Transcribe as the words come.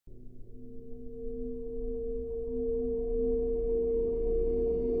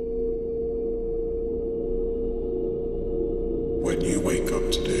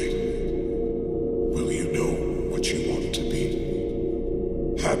today? Will you know what you want to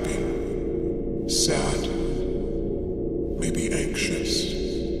be? Happy? Sad? Maybe anxious?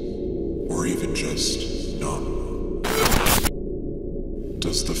 Or even just numb?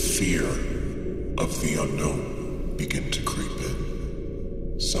 Does the fear of the unknown begin to creep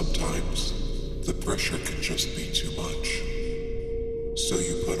in? Sometimes the pressure can just be too much. So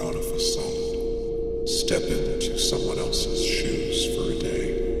you put on a facade, step into someone else's shoes for a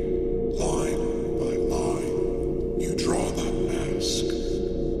day. Line by line, you draw that mask,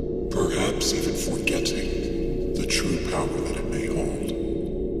 perhaps even forgetting the true power that it may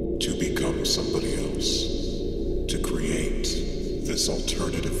hold, to become somebody else, to create this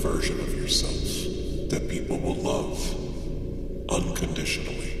alternative version of yourself that people will love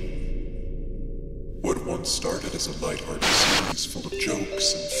unconditionally. What once started as a lighthearted series full of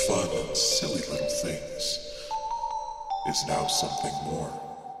jokes and fun and silly little things is now something more.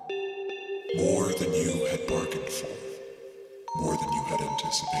 More than you had bargained for. More than you had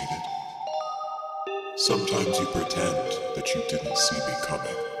anticipated. Sometimes you pretend that you didn't see me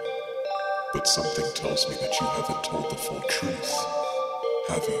coming, but something tells me that you haven't told the full truth,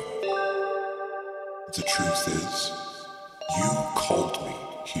 have you? The truth is, you called me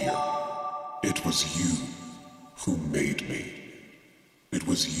here. It was you who made me. It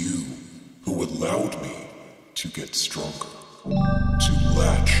was you who allowed me to get stronger, to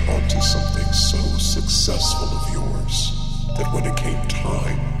latch onto something so successful of yours that when it came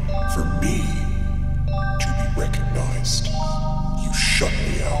time for me to be recognized, you shut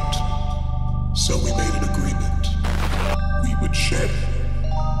me out. So we made an agreement. We would share,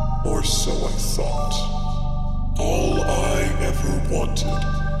 or so I thought. All I ever wanted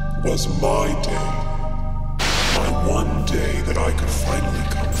was my day, my one day that I could finally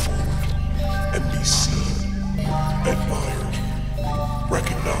come forward and be seen, admired,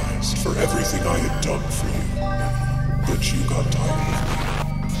 recognized for everything I had done for you. But you got tired of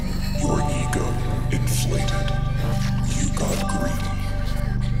me. Your ego inflated. You got greedy,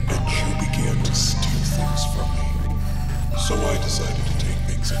 and you began to steal things from me. So I decided to take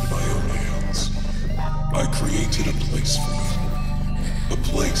things into my own hands. I created a place for you. A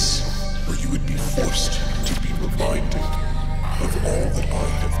place where you would be forced to be reminded of all that I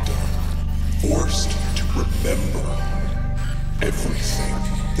have done. Forced to remember everything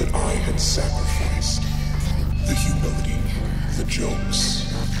that I had sacrificed. The humility, the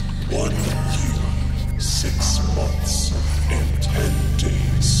jokes. 1 year, 6 months, and 10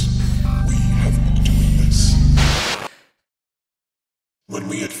 days. We have been doing this. When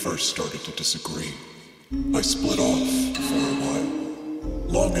we had first started to disagree, I split off for a while.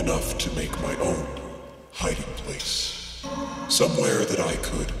 Long enough to make my own hiding place. Somewhere that I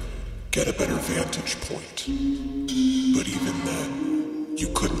could get a better vantage point. But even then, you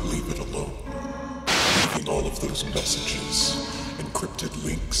couldn't leave it alone. Leaving all of those messages, encrypted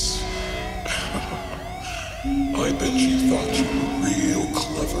links. I bet you thought you were real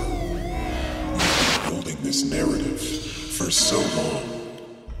clever. You've been building this narrative for so long,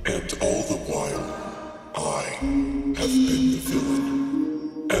 and all the while, I have been the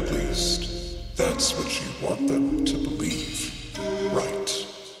villain. At least, that's what you want them to believe, right?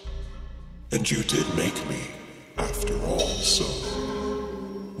 And you did make me, after all, so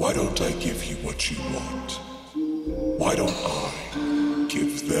why don't I give you what you want? Why don't I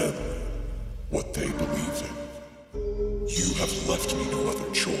give them what they believe in? You have left me no other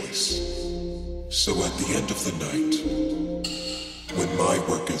choice. So at the end of the night, when my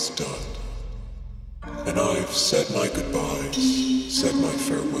work is done, and I've said my goodbyes, said my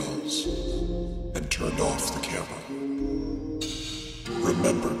farewells, and turned off the camera.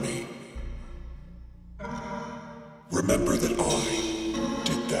 Remember me. Remember that I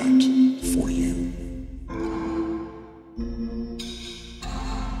did that for you.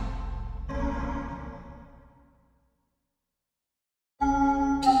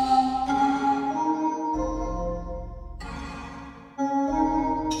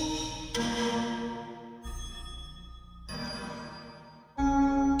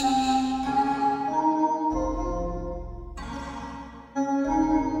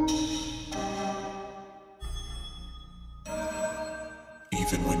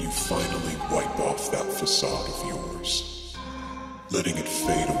 Even when you finally wipe off that facade of yours, letting it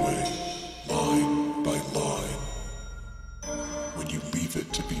fade away, line by line, when you leave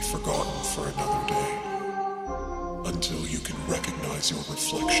it to be forgotten for another day, until you can recognize your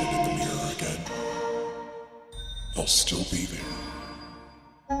reflection in the mirror again, I'll still be there,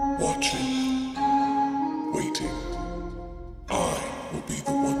 watching, waiting. I will be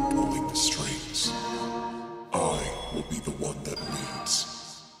the one pulling the strings. I will be the one that leads.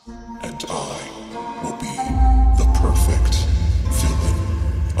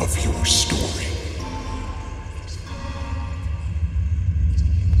 of your story.